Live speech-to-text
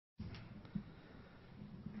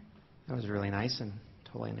That was really nice and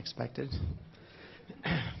totally unexpected.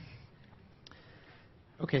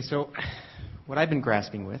 Okay, so what I've been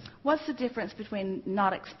grasping with... What's the difference between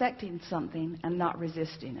not expecting something and not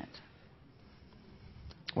resisting it?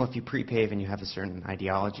 Well, if you prepave and you have a certain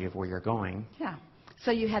ideology of where you're going... Yeah.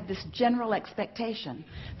 So you had this general expectation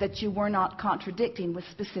that you were not contradicting with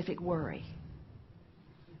specific worry.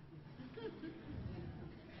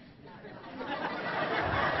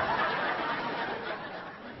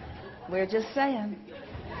 We're just saying.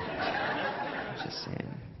 Just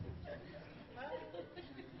saying.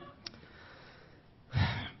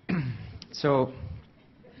 So,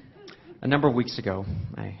 a number of weeks ago,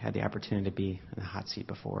 I had the opportunity to be in the hot seat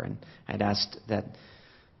before, and I'd asked that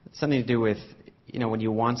something to do with, you know, when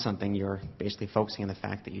you want something, you're basically focusing on the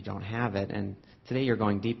fact that you don't have it. And today you're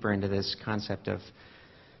going deeper into this concept of,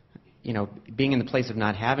 you know, being in the place of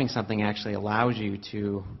not having something actually allows you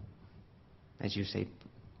to, as you say,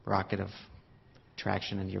 rocket of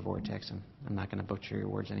traction into your vortex. And I'm not going to butcher your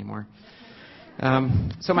words anymore.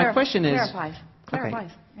 So my question is...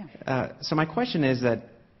 Clarifies. Okay. Yeah. So my question is that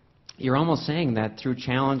you're almost saying that through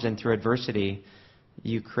challenge and through adversity,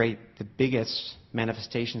 you create the biggest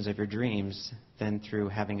manifestations of your dreams than through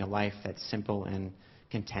having a life that's simple and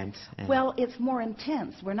content. And well, it's more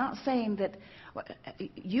intense. We're not saying that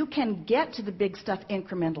you can get to the big stuff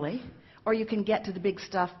incrementally, or you can get to the big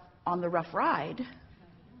stuff on the rough ride.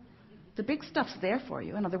 The big stuff's there for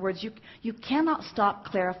you. In other words, you cannot stop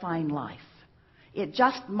clarifying life. It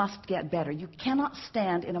just must get better. You cannot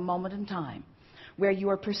stand in a moment in time where you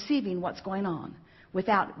are perceiving what's going on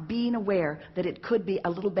without being aware that it could be a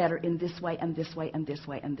little better in this way and this way and this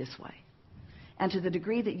way and this way. And to the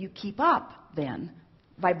degree that you keep up then,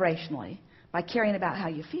 vibrationally, by caring about how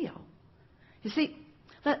you feel. You see,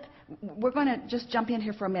 we're going to just jump in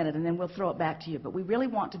here for a minute and then we'll throw it back to you. But we really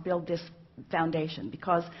want to build this foundation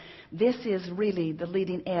because this is really the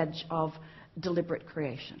leading edge of deliberate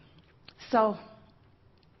creation. So,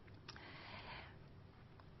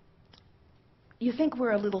 you think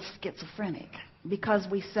we're a little schizophrenic because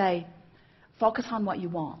we say, focus on what you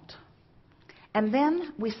want. And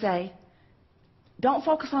then we say, don't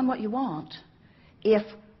focus on what you want if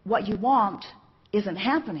what you want isn't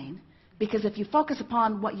happening, because if you focus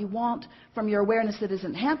upon what you want from your awareness that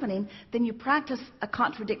isn't happening, then you practice a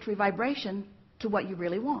contradictory vibration to what you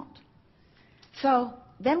really want. So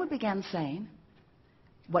then we began saying,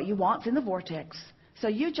 what you want's in the vortex, so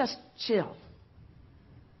you just chill.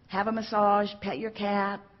 Have a massage, pet your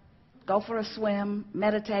cat, go for a swim,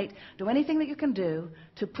 meditate, do anything that you can do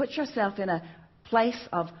to put yourself in a place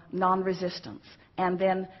of non-resistance, and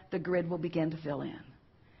then the grid will begin to fill in.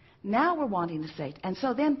 Now we're wanting to say, and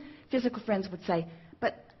so then physical friends would say,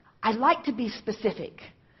 but I like to be specific,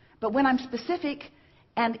 but when I'm specific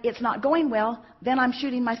and it's not going well, then I'm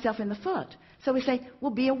shooting myself in the foot. So we say,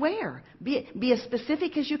 well, be aware. Be as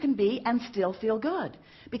specific as you can be and still feel good.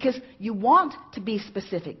 Because you want to be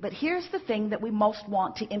specific. But here's the thing that we most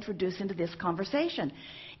want to introduce into this conversation.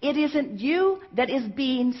 It isn't you that is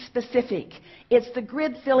being specific. It's the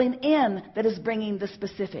grid filling in that is bringing the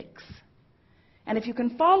specifics. And if you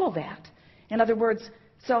can follow that, in other words,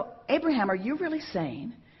 so Abraham, are you really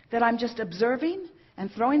saying that I'm just observing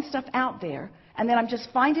and throwing stuff out there, and then I'm just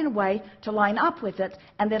finding a way to line up with it,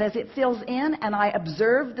 and that as it fills in and I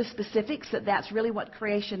observe the specifics, that that's really what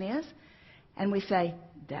creation is? And we say,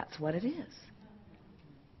 that's what it is.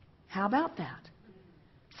 How about that?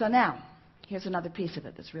 So now, here's another piece of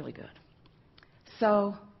it that's really good.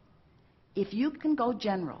 So, if you can go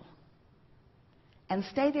general and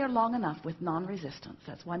stay there long enough with non-resistance,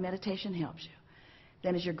 that's why meditation helps you,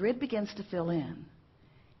 then as your grid begins to fill in,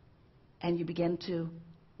 and you begin to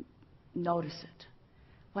notice it,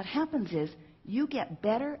 what happens is you get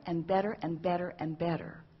better and better and better and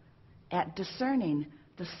better at discerning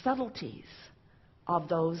the subtleties of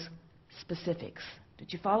those specifics.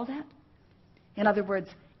 Did you follow that? In other words,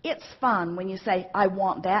 it's fun when you say, I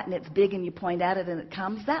want that, and it's big and you point at it and it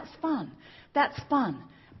comes. That's fun. That's fun.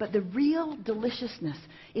 But the real deliciousness,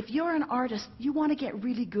 if you're an artist, you want to get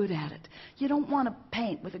really good at it. You don't want to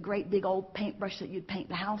paint with a great big old paintbrush that you'd paint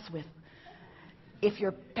the house with if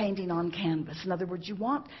you're painting on canvas. In other words, you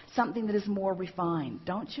want something that is more refined,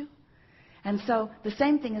 don't you? And so the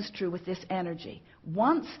same thing is true with this energy.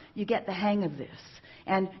 Once you get the hang of this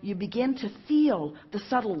and you begin to feel the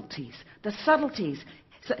subtleties,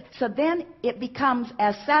 so then it becomes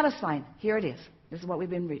as satisfying. Here it is. This is what we've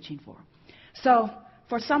been reaching for. So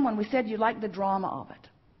for someone, we said you like the drama of it.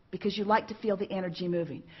 because you like to feel the energy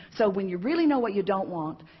moving. So when you really know what you don't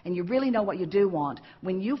want and you really know what you do want,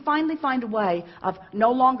 when you finally find a way of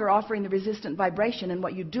no longer offering the resistant vibration and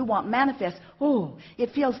what you do want manifests, oh,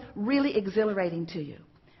 it feels really exhilarating to you.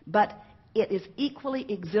 But it is equally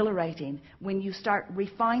exhilarating when you start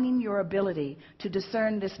refining your ability to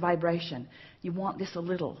discern this vibration. You want this a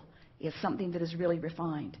little. It's something that is really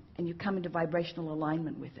refined, and you come into vibrational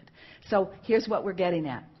alignment with it. So here's what we're getting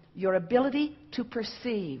at. Your ability to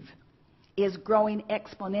perceive is growing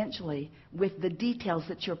exponentially with the details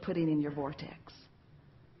that you're putting in your vortex.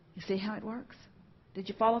 You see how it works? Did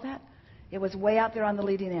you follow that? It was way out there on the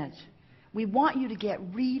leading edge. We want you to get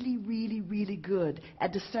really, really, really good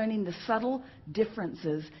at discerning the subtle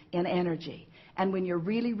differences in energy. And when you're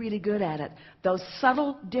really, really good at it, those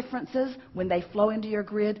subtle differences, when they flow into your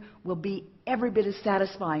grid, will be every bit as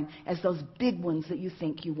satisfying as those big ones that you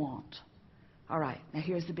think you want. All right, now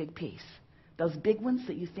here's the big piece. Those big ones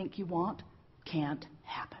that you think you want can't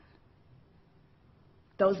happen.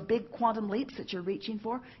 Those big quantum leaps that you're reaching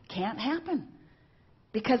for can't happen.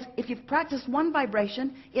 Because if you've practiced one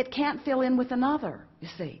vibration, it can't fill in with another, you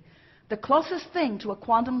see. The closest thing to a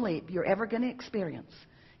quantum leap you're ever going to experience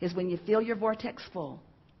is when you feel your vortex full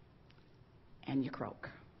and you croak.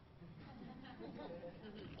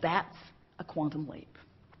 That's a quantum leap.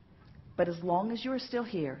 But as long as you're still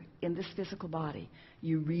here in this physical body,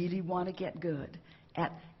 you really want to get good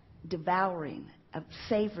at devouring, of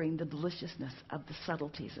savoring the deliciousness of the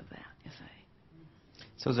subtleties of that, you see.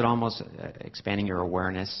 So is it almost expanding your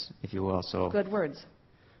awareness, if you will? So good words.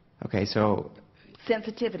 Okay, so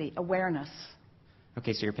sensitivity, awareness.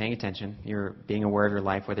 Okay, so you're paying attention. You're being aware of your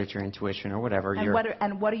life, whether it's your intuition or whatever.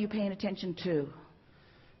 And what are you paying attention to?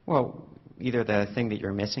 Well, either the thing that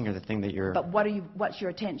you're missing or the thing that you're... But what's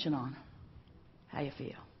your attention on? How you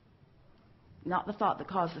feel. Not the thought that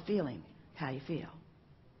caused the feeling, how you feel.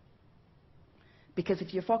 Because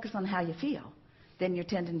if you're focused on how you feel, then you're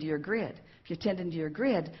tending to your grid. If you're tending to your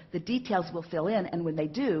grid, the details will fill in, and when they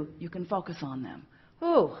do, you can focus on them.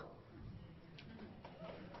 Ooh.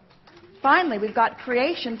 Finally, we've got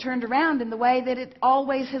creation turned around in the way that it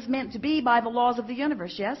always has meant to be by the laws of the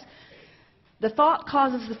universe, yes? The thought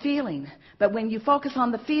causes the feeling, but when you focus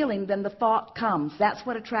on the feeling, then the thought comes. That's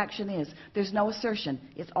what attraction is. There's no assertion.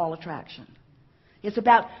 It's all attraction. It's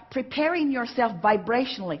about preparing yourself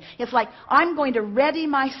vibrationally. It's like, I'm going to ready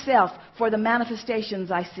myself for the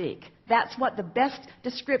manifestations I seek. That's what the best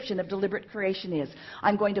description of deliberate creation is.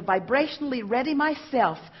 I'm going to vibrationally ready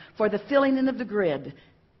myself for the filling in of the grid.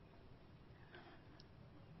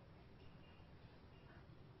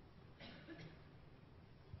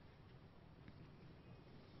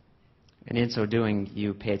 And in so doing,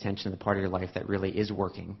 you pay attention to the part of your life that really is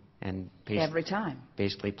working. And every time.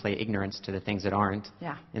 Basically play ignorance to the things that aren't.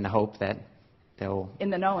 Yeah. In the hope that they'll... In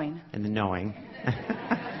the knowing. In the knowing.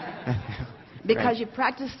 Because right. You've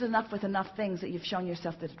practiced enough with enough things that you've shown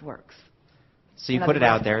yourself that it works. So you put it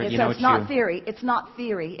out there. It's not theory. It's not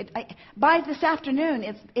theory. By this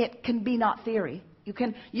afternoon, it can be not theory. You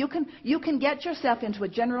can get yourself into a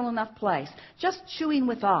general enough place, just chewing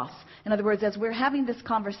with us. In other words, as we're having this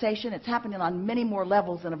conversation, it's happening on many more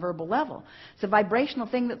levels than a verbal level. It's a vibrational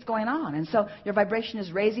thing that's going on. And so your vibration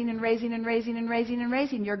is raising and raising and raising and raising and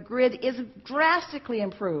raising. Your grid is drastically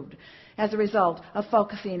improved as a result of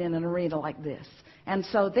focusing in an arena like this. And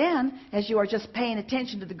so then, as you are just paying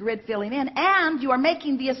attention to the grid filling in, and you are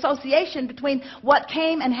making the association between what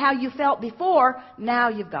came and how you felt before, now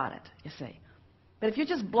you've got it, you see. But if you're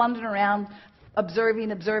just blundering around,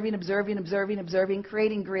 observing,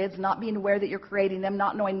 creating grids, not being aware that you're creating them,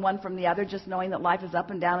 not knowing one from the other, just knowing that life is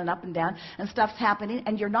up and down, and stuff's happening,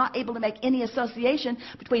 and you're not able to make any association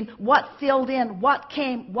between what filled in, what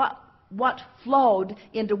came, what flowed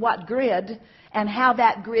into what grid, and how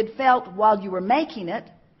that grid felt while you were making it,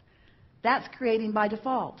 that's creating by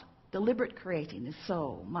default. Deliberate creating is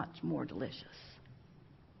so much more delicious.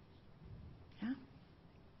 Yeah?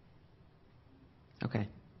 Okay.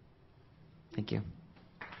 Thank you.